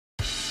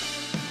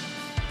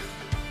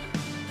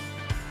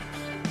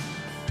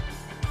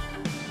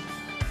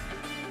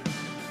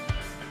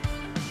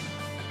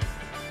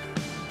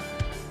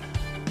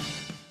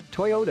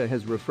Toyota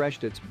has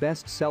refreshed its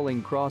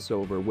best-selling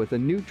crossover with a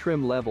new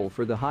trim level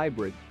for the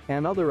hybrid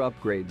and other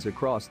upgrades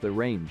across the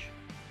range.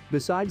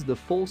 Besides the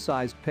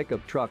full-sized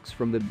pickup trucks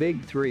from the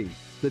Big Three,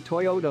 the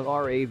Toyota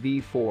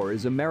RAV4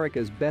 is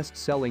America's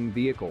best-selling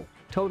vehicle,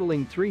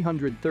 totaling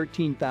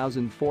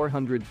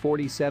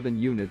 313,447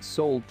 units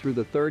sold through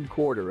the third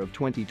quarter of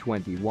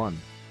 2021.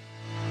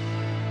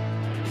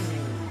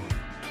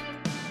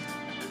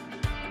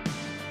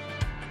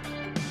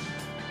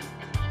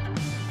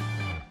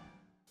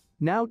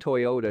 Now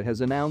Toyota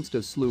has announced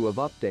a slew of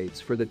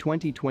updates for the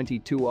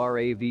 2022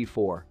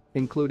 RAV4,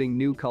 including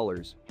new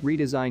colors,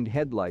 redesigned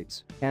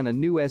headlights, and a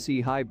new SE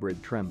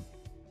hybrid trim.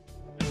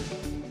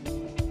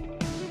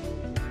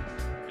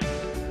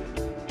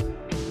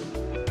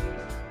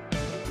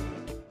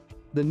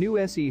 The new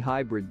SE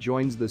hybrid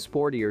joins the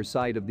sportier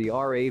side of the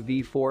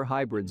RAV4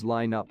 hybrids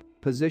lineup,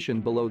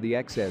 positioned below the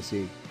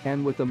XSE,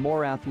 and with a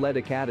more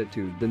athletic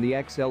attitude than the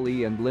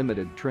XLE and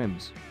Limited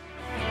trims.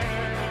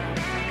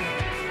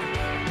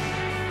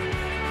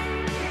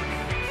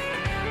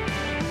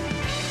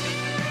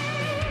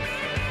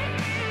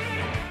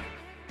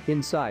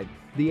 Inside,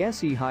 the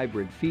SE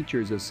Hybrid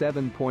features a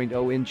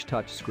 7.0-inch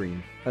touchscreen,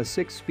 a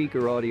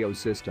 6-speaker audio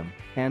system,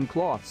 and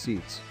cloth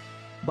seats.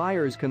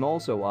 Buyers can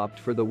also opt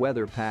for the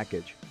weather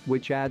package,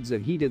 which adds a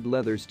heated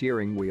leather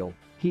steering wheel,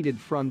 heated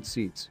front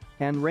seats,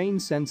 and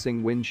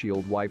rain-sensing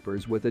windshield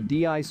wipers with a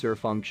de-icer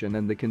function,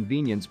 and the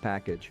convenience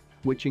package,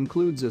 which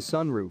includes a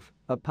sunroof,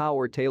 a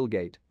power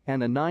tailgate,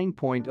 and a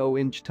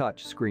 9.0-inch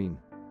touchscreen.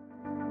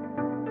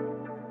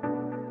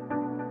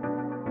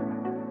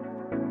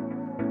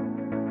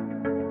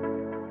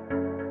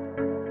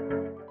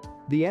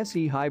 The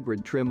SE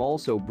Hybrid trim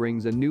also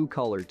brings a new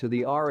color to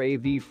the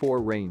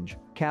RAV4 range,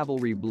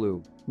 Cavalry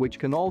Blue, which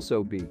can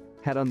also be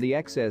had on the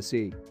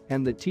XSE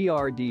and the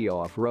TRD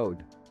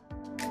off-road.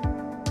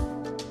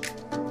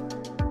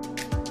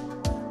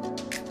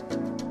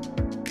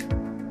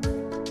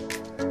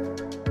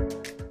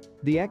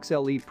 The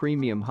XLE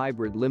Premium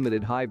Hybrid,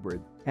 Limited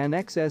Hybrid, and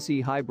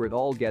XSE Hybrid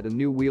all get a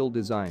new wheel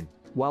design,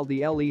 while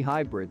the LE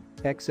Hybrid,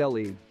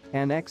 XLE,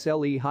 and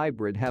XLE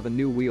Hybrid have a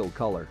new wheel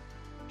color.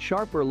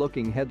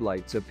 Sharper-looking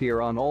headlights appear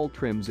on all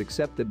trims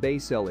except the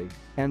base LE,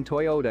 and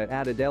Toyota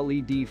added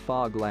LED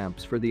fog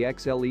lamps for the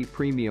XLE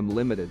Premium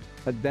Limited,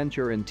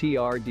 Adventure and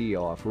TRD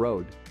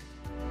off-road.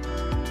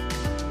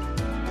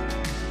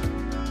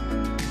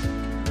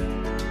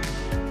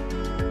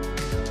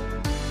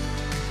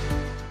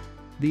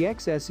 The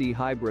XSE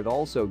Hybrid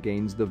also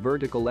gains the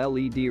vertical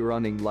LED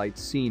running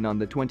lights seen on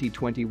the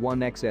 2021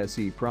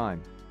 XSE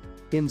Prime.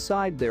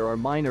 Inside there are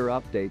minor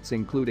updates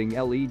including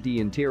LED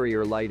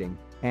interior lighting,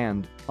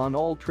 and, on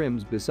all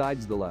trims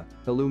besides the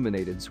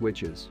illuminated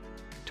switches.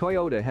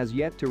 Toyota has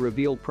yet to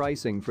reveal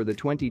pricing for the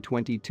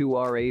 2022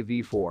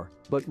 RAV4,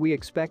 but we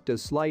expect a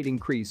slight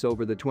increase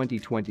over the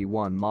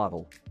 2021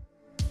 model.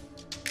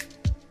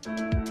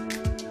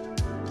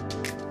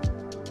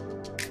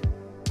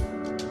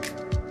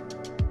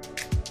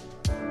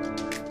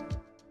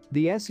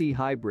 The SE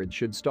Hybrid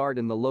should start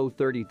in the low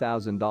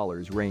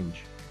 $30,000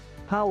 range.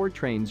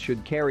 Powertrains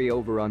should carry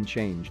over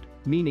unchanged,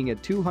 meaning a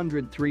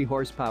 203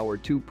 horsepower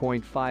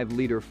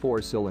 2.5-liter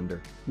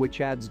four-cylinder, which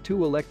adds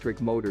 2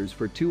 electric motors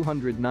for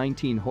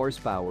 219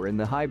 horsepower in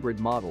the hybrid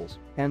models,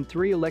 and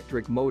 3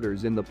 electric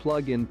motors in the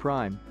plug-in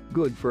Prime,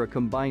 good for a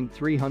combined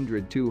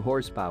 302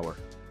 horsepower.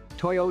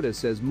 Toyota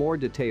says more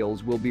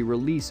details will be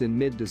released in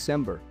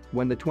mid-December,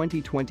 when the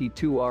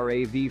 2022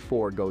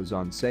 RAV4 goes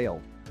on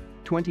sale.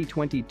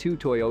 2022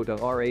 Toyota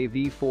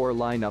RAV4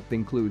 lineup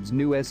includes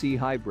new SE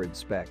Hybrid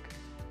spec.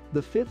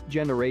 The fifth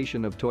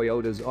generation of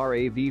Toyota's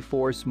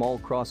RAV4 small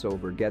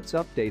crossover gets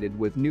updated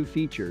with new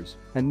features,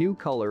 a new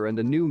color and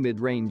a new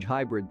mid-range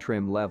hybrid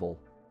trim level.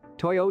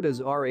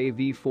 Toyota's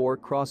RAV4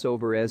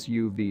 crossover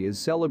SUV is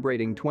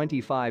celebrating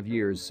 25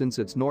 years since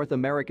its North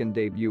American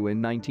debut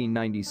in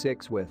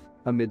 1996 with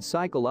a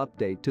mid-cycle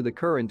update to the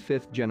current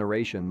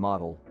fifth-generation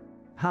model.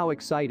 How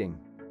exciting!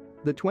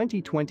 The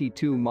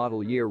 2022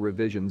 model year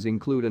revisions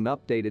include an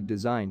updated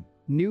design,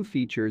 new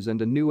features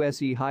and a new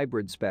SE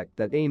Hybrid spec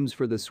that aims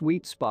for the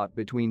sweet spot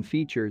between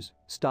features,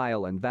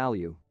 style and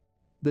value.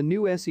 The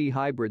new SE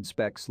Hybrid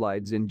spec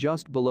slides in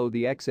just below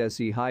the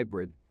XSE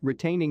Hybrid,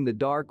 retaining the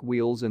dark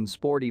wheels and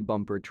sporty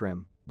bumper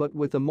trim, but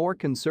with a more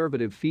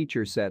conservative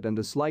feature set and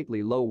a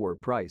slightly lower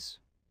price.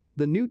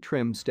 The new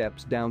trim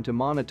steps down to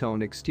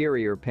monotone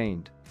exterior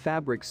paint,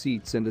 fabric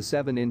seats and a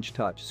 7-inch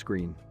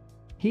touchscreen.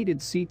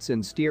 Heated seats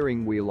and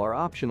steering wheel are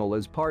optional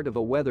as part of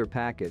a weather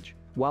package,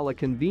 while a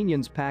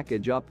convenience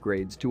package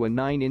upgrades to a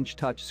 9-inch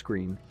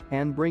touchscreen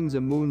and brings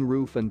a moon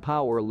roof and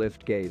power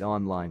liftgate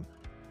online.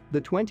 The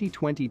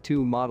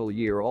 2022 model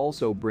year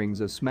also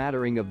brings a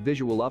smattering of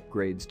visual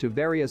upgrades to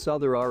various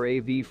other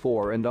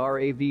RAV4 and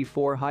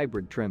RAV4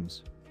 hybrid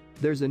trims.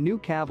 There's a new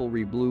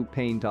Cavalry Blue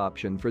paint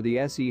option for the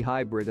SE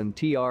Hybrid and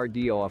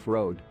TRD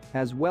off-road,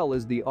 as well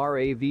as the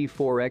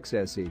RAV4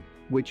 XSE,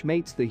 which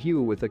mates the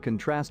hue with a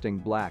contrasting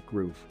black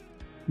roof.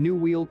 New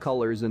wheel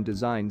colors and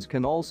designs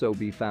can also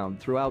be found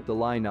throughout the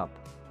lineup.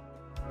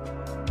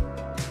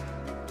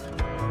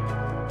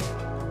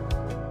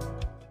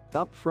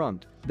 Up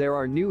front, there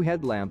are new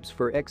headlamps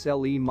for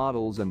XLE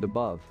models and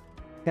above.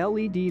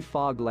 LED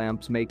fog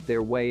lamps make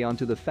their way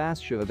onto the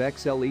fascia of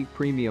XLE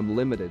Premium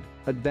Limited,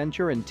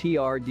 Adventure and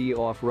TRD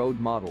off-road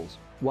models,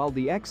 while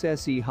the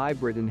XSE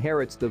Hybrid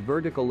inherits the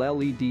vertical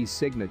LED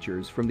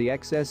signatures from the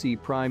XSE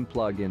Prime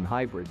plug-in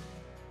hybrid.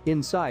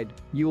 Inside,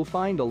 you'll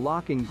find a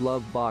locking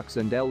glove box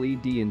and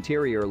LED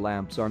interior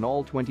lamps on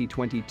all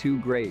 2022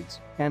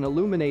 grades, and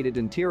illuminated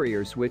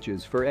interior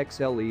switches for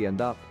XLE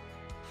and up.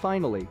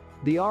 Finally,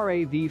 the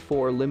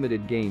RAV4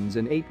 Limited gains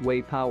an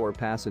 8-way power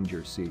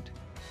passenger seat.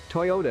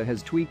 Toyota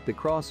has tweaked the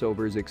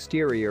crossover's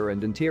exterior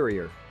and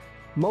interior.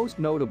 Most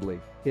notably,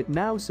 it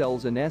now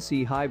sells an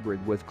SE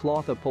Hybrid with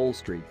cloth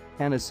upholstery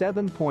and a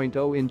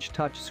 7.0-inch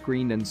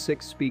touchscreen and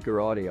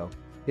 6-speaker audio.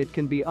 It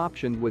can be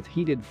optioned with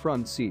heated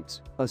front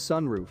seats, a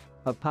sunroof,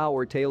 a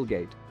power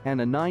tailgate,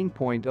 and a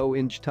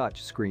 9.0-inch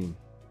touchscreen.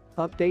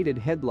 Updated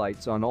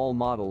headlights on all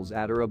models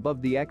at or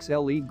above the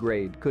XLE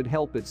grade could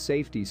help its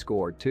safety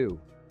score too.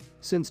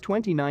 Since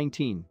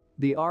 2019,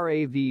 the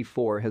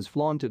RAV4 has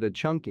flaunted a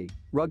chunky,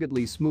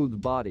 ruggedly smooth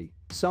body,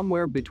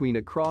 somewhere between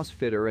a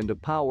crossfitter and a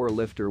power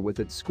lifter with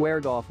its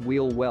squared-off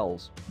wheel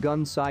wells,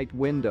 gun sight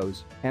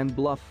windows, and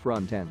bluff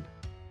front end.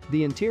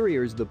 The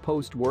interior's the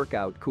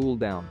post-workout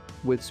cool-down,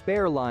 with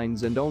spare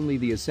lines and only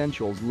the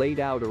essentials laid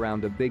out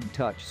around a big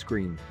touch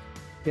screen.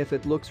 If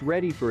it looks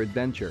ready for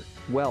adventure,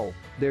 well,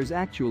 there's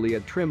actually a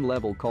trim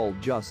level called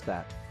just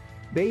that.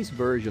 Base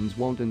versions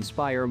won't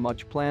inspire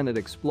much planet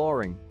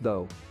exploring,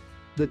 though.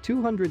 The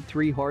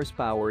 203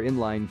 horsepower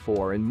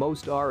inline-4 in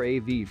most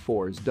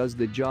RAV4s does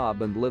the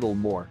job and little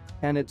more,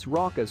 and it's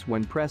raucous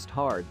when pressed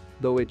hard,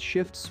 though it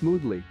shifts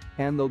smoothly,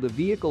 and though the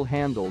vehicle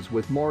handles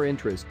with more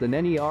interest than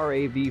any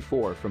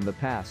RAV4 from the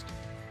past.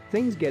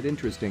 Things get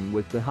interesting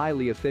with the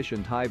highly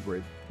efficient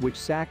hybrid, which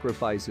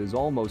sacrifices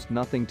almost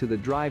nothing to the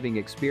driving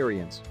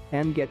experience,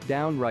 and get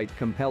downright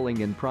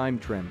compelling in prime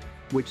trim,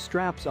 which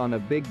straps on a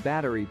big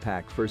battery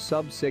pack for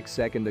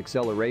sub-6-second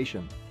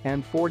acceleration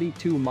and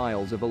 42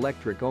 miles of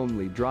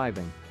electric-only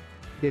driving.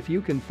 If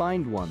you can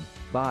find one,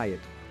 buy it.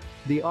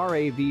 The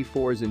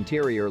RAV4's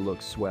interior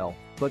looks swell,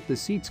 but the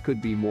seats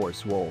could be more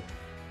swole.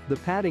 The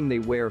padding they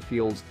wear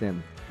feels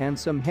thin, and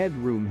some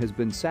headroom has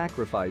been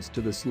sacrificed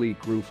to the sleek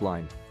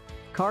roofline.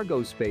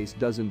 Cargo space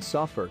doesn't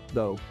suffer,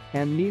 though,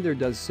 and neither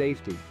does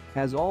safety,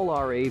 as all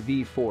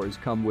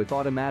RAV4s come with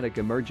automatic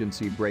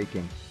emergency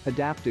braking,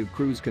 adaptive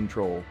cruise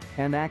control,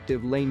 and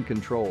active lane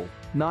control,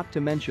 not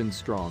to mention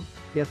strong,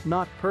 if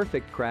not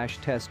perfect crash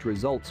test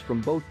results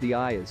from both the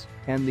IAS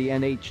and the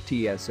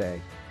NHTSA.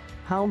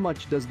 How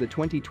much does the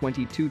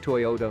 2022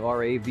 Toyota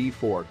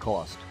RAV4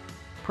 cost?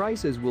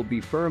 Prices will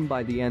be firm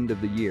by the end of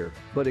the year,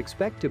 but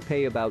expect to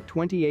pay about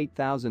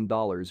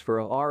 $28,000 for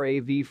a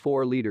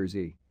RAV4 Liters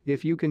E,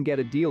 if you can get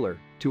a dealer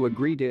to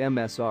agree to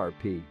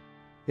MSRP.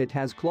 It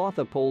has cloth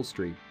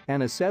upholstery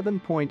and a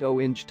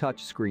 7.0-inch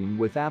touchscreen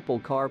with Apple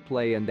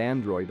CarPlay and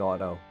Android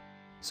Auto.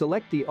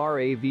 Select the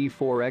RAV4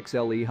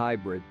 XLE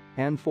Hybrid,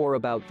 and for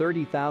about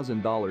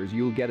 $30,000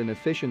 you'll get an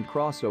efficient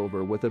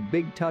crossover with a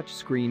big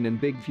touchscreen and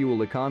big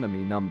fuel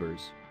economy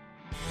numbers.